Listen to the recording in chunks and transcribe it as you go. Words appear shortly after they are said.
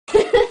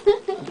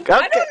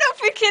I don't know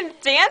if we can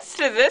dance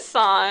to this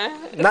song.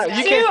 No, It's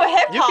you too can't-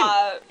 hip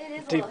hop.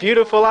 The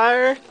beautiful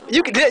liar.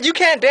 You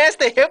can't dance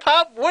to hip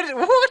hop. What?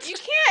 You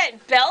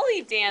can't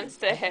belly dance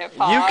to hip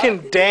hop. You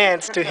can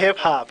dance to hip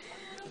hop.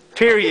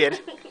 Period.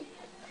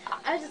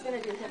 I was just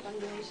gonna do hip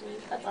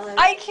undulations. That's all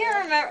I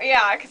can't remember.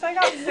 Yeah, because I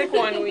got sick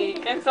one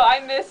week, and so I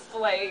missed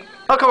like.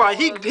 Oh come on,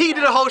 he did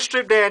a whole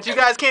strip dance. You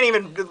guys can't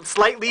even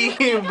slightly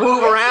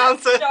move around.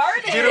 So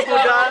beautiful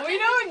guy. We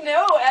don't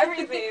know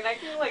everything. I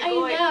can like. I go,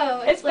 like,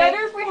 know. It's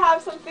better if we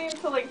have something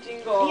to like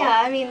jingle.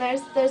 Yeah, I mean,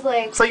 there's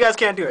like. So you guys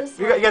can't do it.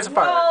 You guys are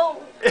fired.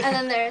 Well, and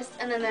then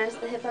there's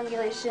the hip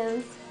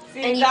undulations.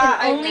 see, And you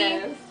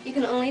that you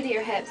can only do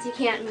your hips. You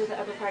can't move the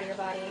upper part of your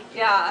body.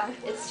 Yeah.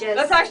 It's just.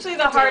 That's actually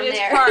the down hardest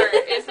there. part.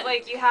 Is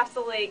like you have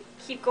to like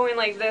keep going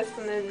like this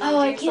and then Oh, do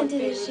I can't do something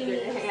the with your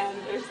shimmy. hand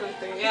or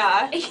something.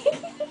 Yeah.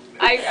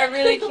 I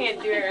really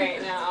can't do it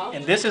right now.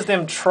 And this is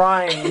them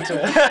trying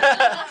to.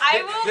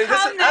 I will come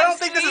I don't next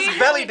think this is week.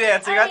 belly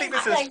dancing. I think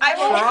this is I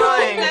will come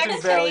trying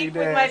next to belly week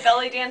with my dance.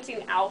 belly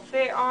dancing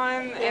outfit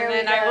on, There and we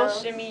then I will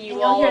go. shimmy you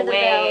And all you'll hear the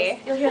away.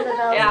 bells. You'll hear the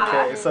bells.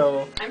 Yeah. Okay,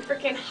 so I'm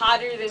freaking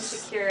hotter than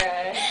Shakira.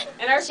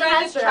 And our She friend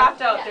has is the-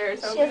 trapped out yeah, there,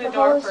 so she open has the the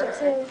door whole for shit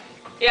her. too.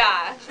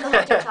 Yeah. The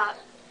whole top.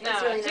 No,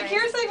 It's really nice.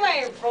 Shakira's like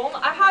my role.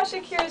 I have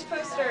Shakira's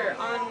poster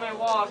on my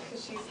wall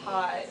because she's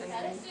hot.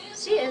 And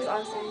She is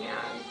awesome. yeah,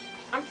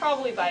 I'm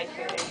probably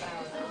bi-curious.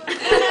 I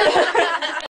don't know.